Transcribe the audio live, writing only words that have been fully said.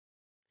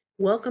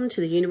Welcome to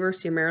the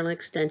University of Maryland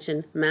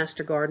Extension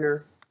Master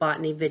Gardener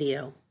Botany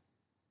video.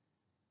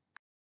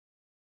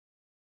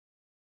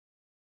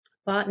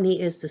 Botany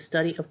is the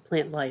study of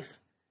plant life.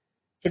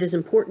 It is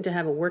important to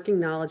have a working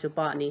knowledge of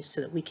botany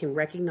so that we can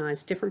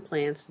recognize different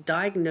plants,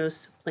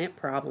 diagnose plant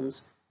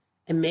problems,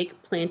 and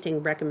make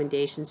planting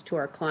recommendations to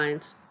our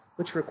clients,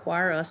 which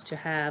require us to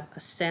have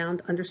a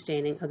sound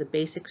understanding of the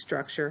basic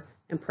structure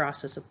and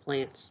process of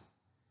plants.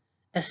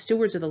 As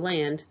stewards of the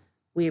land,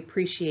 we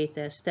appreciate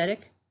the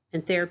aesthetic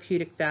and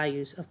therapeutic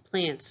values of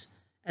plants,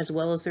 as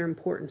well as their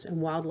importance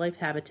in wildlife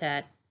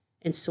habitat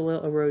and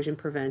soil erosion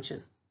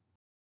prevention.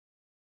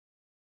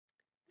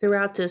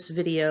 Throughout this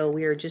video,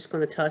 we are just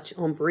going to touch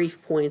on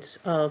brief points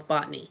of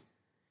botany.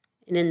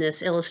 And in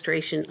this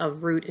illustration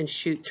of root and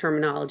shoot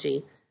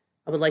terminology,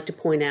 I would like to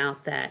point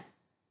out that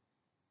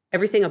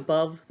everything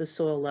above the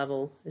soil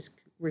level is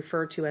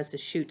referred to as the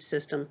shoot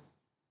system,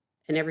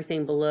 and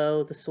everything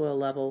below the soil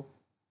level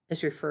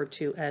is referred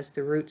to as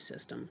the root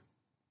system.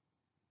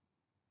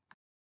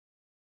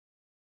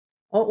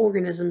 All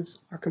organisms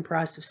are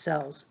comprised of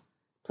cells.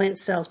 Plant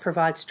cells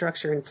provide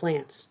structure in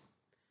plants.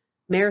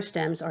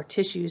 Meristems are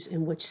tissues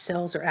in which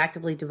cells are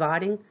actively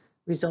dividing,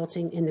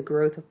 resulting in the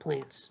growth of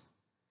plants.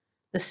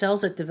 The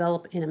cells that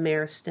develop in a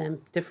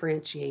meristem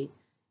differentiate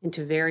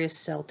into various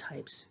cell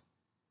types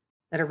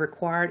that are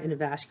required in a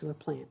vascular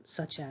plant,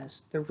 such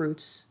as the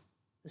roots,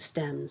 the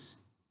stems,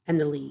 and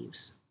the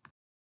leaves.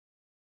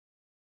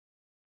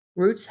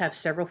 Roots have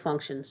several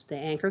functions. They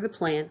anchor the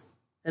plant,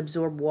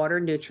 absorb water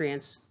and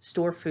nutrients,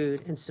 store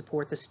food, and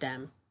support the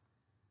stem.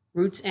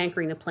 Roots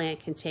anchoring the plant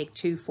can take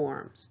two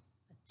forms,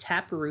 a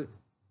taproot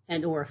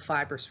and/or a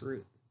fibrous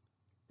root.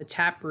 The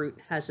taproot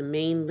has a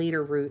main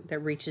leader root that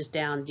reaches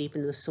down deep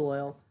into the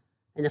soil,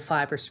 and the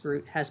fibrous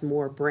root has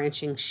more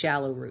branching,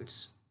 shallow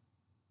roots.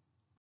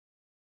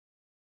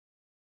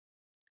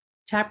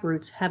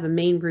 Taproots have a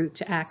main root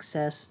to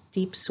access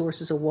deep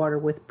sources of water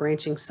with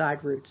branching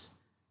side roots.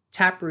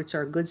 Taproots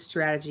are a good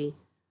strategy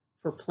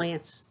for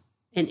plants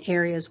in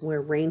areas where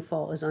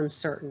rainfall is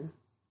uncertain.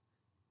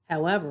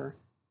 However,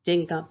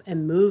 digging up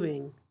and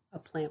moving a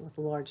plant with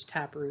a large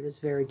taproot is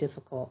very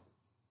difficult.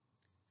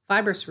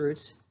 Fibrous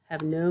roots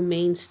have no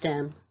main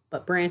stem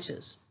but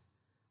branches.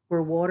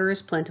 Where water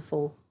is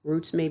plentiful,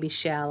 roots may be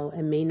shallow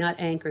and may not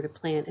anchor the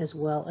plant as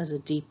well as a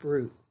deep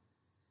root.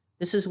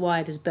 This is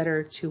why it is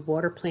better to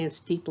water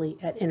plants deeply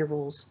at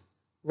intervals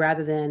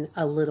rather than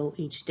a little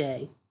each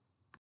day.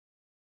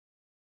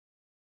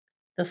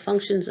 The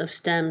functions of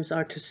stems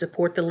are to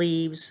support the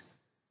leaves,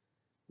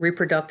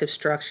 reproductive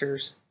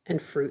structures,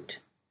 and fruit.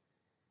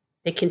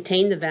 They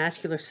contain the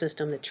vascular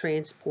system that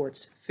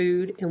transports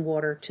food and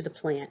water to the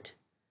plant.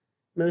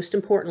 Most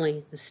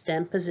importantly, the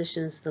stem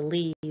positions the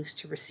leaves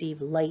to receive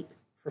light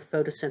for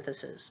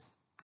photosynthesis.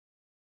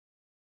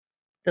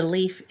 The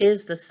leaf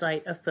is the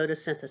site of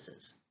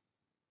photosynthesis.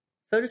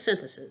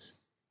 Photosynthesis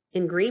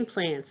in green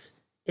plants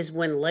is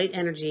when light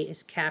energy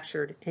is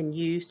captured and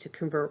used to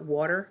convert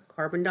water,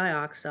 carbon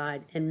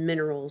dioxide, and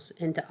minerals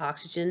into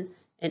oxygen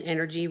and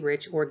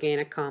energy-rich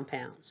organic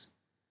compounds.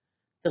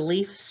 The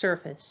leaf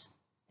surface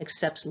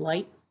accepts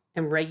light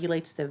and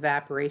regulates the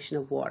evaporation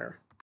of water.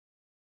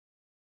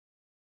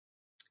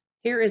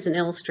 Here is an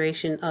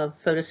illustration of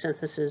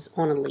photosynthesis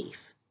on a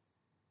leaf.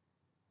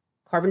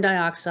 Carbon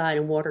dioxide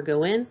and water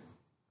go in,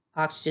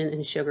 oxygen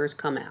and sugars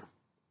come out.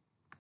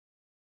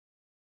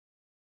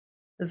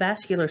 The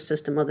vascular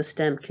system of the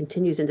stem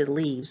continues into the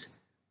leaves,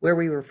 where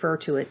we refer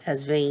to it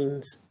as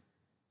veins.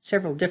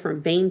 Several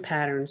different vein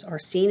patterns are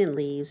seen in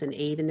leaves and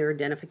aid in their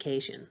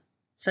identification,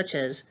 such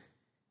as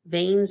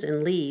veins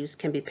in leaves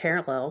can be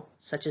parallel,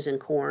 such as in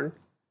corn,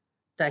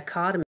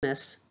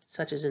 dichotomous,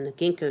 such as in a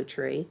ginkgo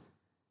tree,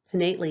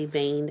 pinnately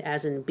veined,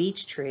 as in a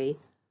beech tree,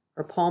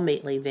 or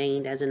palmately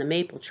veined, as in a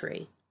maple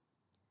tree.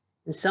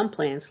 In some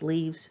plants,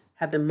 leaves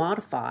have been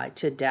modified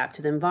to adapt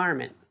to the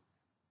environment.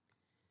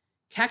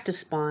 Cactus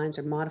spines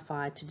are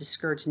modified to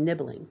discourage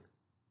nibbling.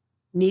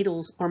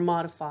 Needles are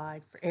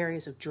modified for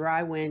areas of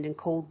dry wind and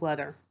cold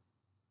weather.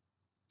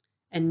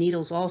 And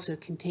needles also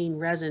contain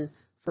resin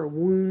for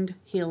wound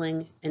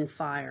healing and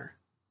fire.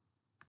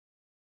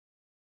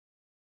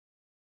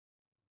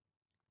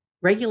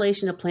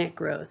 Regulation of plant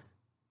growth.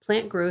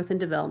 Plant growth and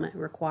development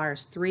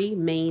requires three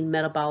main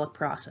metabolic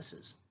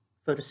processes: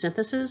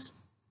 photosynthesis,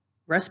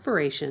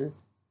 respiration,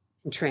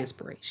 and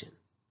transpiration.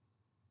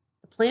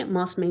 The plant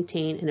must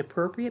maintain an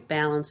appropriate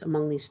balance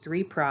among these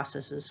three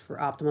processes for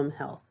optimum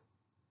health.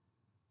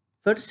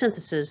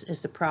 Photosynthesis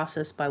is the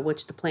process by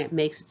which the plant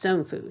makes its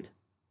own food.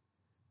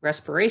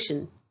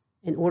 Respiration,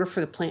 in order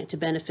for the plant to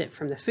benefit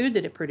from the food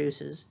that it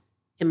produces,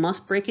 it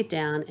must break it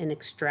down and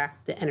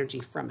extract the energy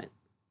from it.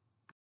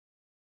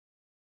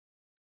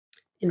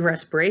 In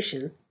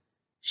respiration,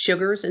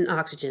 sugars and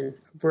oxygen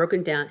are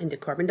broken down into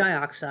carbon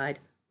dioxide,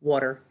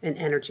 water, and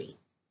energy.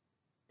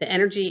 The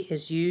energy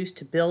is used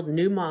to build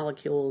new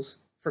molecules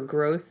for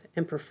growth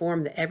and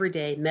perform the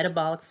everyday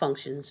metabolic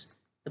functions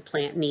the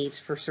plant needs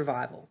for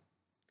survival.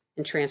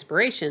 In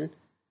transpiration,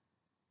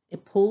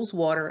 it pulls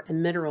water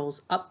and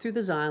minerals up through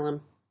the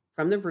xylem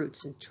from the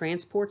roots and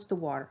transports the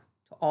water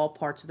to all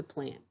parts of the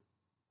plant.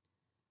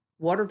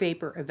 Water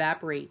vapor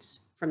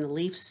evaporates from the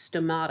leaf's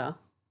stomata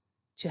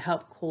to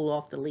help cool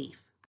off the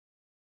leaf.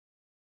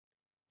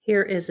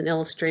 Here is an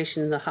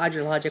illustration of the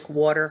hydrologic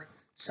water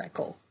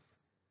cycle.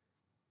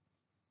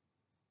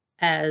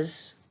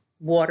 As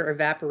water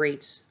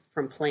evaporates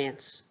from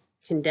plants,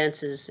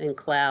 condenses in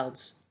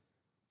clouds,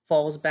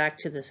 falls back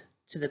to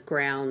the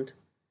ground,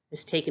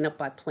 is taken up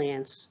by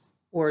plants,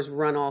 or is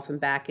run off and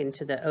back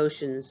into the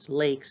oceans,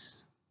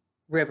 lakes,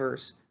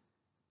 rivers,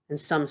 and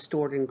some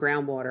stored in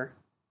groundwater,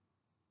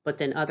 but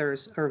then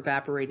others are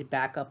evaporated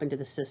back up into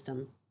the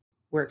system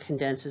where it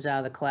condenses out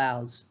of the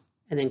clouds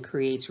and then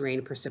creates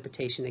rain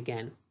precipitation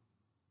again.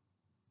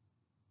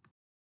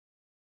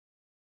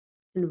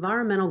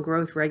 Environmental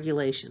growth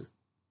regulation.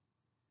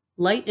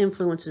 Light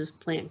influences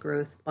plant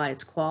growth by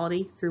its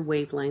quality through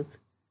wavelength,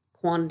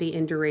 quantity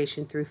and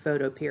duration through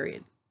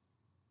photoperiod.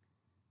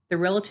 The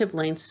relative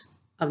lengths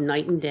of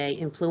night and day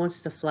influence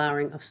the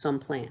flowering of some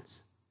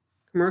plants.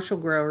 Commercial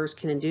growers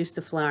can induce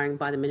the flowering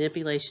by the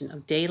manipulation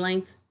of day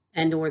length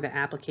and/or the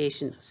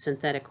application of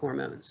synthetic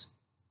hormones.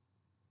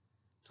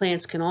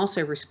 Plants can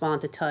also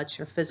respond to touch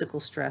or physical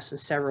stress in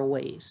several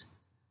ways.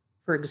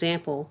 For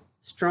example,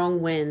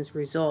 strong winds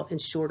result in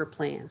shorter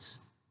plants,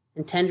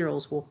 and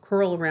tendrils will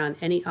curl around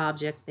any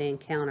object they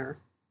encounter,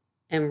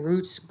 and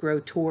roots grow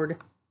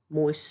toward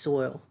moist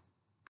soil.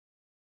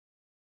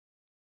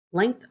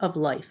 Length of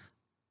life.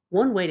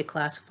 One way to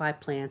classify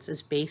plants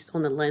is based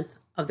on the length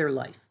of their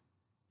life.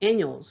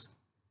 Annuals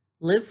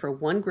live for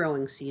one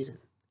growing season.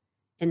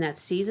 In that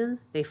season,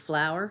 they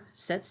flower,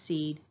 set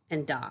seed,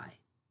 and die.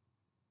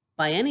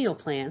 Biennial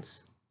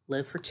plants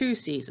live for 2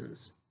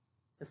 seasons.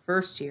 The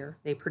first year,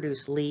 they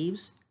produce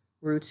leaves,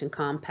 roots, and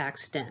compact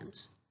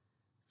stems.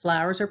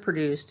 Flowers are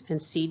produced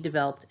and seed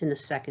developed in the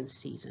second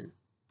season.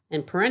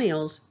 And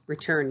perennials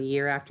return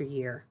year after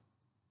year.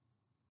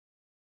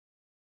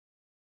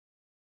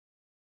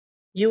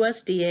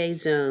 USDA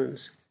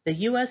zones. The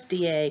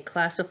USDA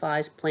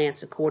classifies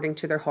plants according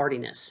to their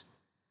hardiness.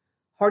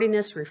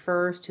 Hardiness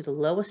refers to the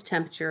lowest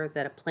temperature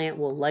that a plant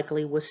will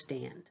likely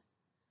withstand.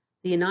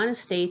 The United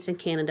States and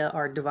Canada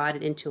are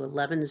divided into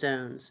 11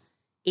 zones.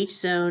 Each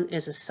zone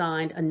is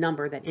assigned a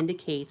number that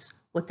indicates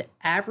what the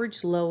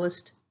average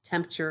lowest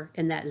temperature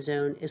in that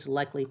zone is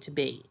likely to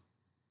be.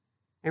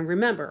 And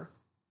remember,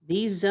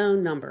 these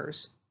zone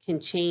numbers can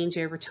change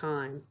over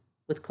time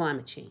with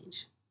climate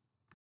change.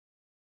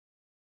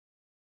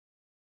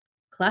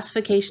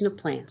 Classification of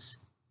plants.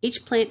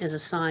 Each plant is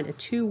assigned a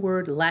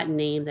 2-word Latin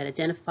name that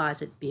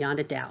identifies it beyond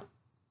a doubt.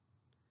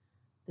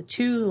 The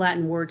 2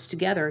 Latin words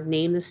together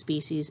name the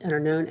species and are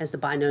known as the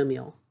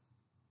binomial.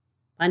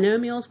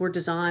 Binomials were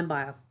designed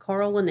by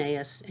Carl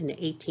Linnaeus in the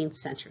 18th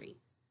century.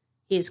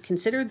 He is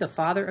considered the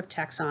father of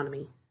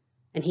taxonomy,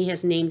 and he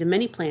has named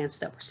many plants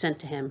that were sent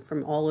to him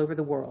from all over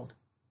the world.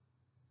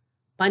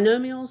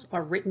 Binomials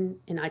are written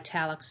in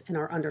italics and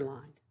are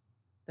underlined.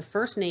 The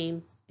first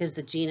name is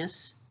the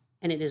genus,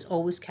 and it is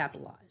always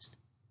capitalized.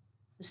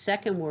 The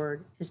second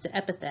word is the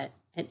epithet,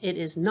 and it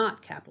is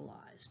not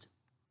capitalized.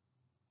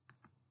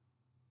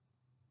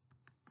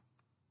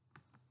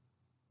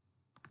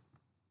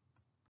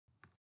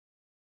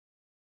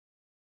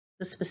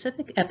 The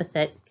specific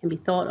epithet can be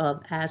thought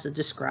of as a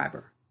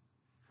describer.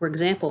 For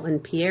example, in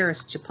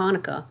Pieris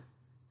japonica,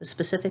 the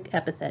specific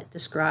epithet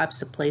describes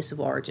the place of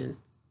origin,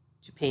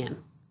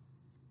 Japan.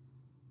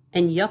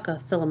 In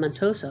Yucca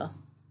filamentosa,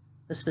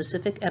 the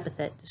specific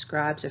epithet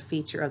describes a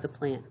feature of the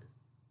plant,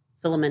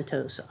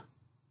 filamentosa,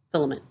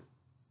 filament.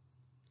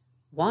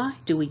 Why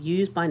do we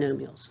use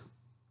binomials?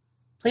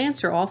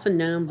 Plants are often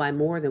known by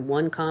more than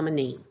one common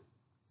name.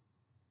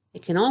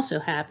 It can also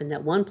happen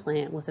that one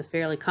plant with a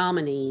fairly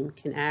common name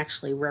can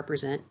actually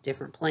represent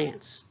different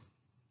plants.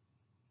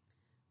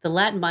 The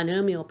Latin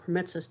binomial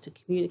permits us to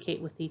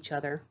communicate with each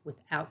other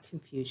without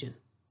confusion.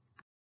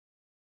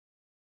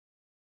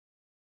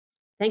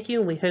 Thank you,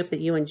 and we hope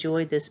that you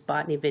enjoyed this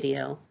botany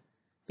video.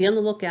 Be on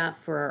the lookout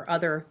for our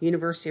other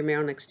University of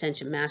Maryland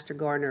Extension Master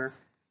Gardener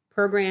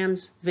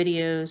programs,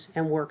 videos,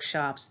 and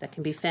workshops that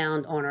can be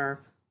found on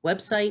our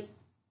website,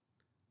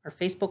 our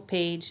Facebook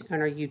page,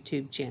 and our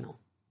YouTube channel.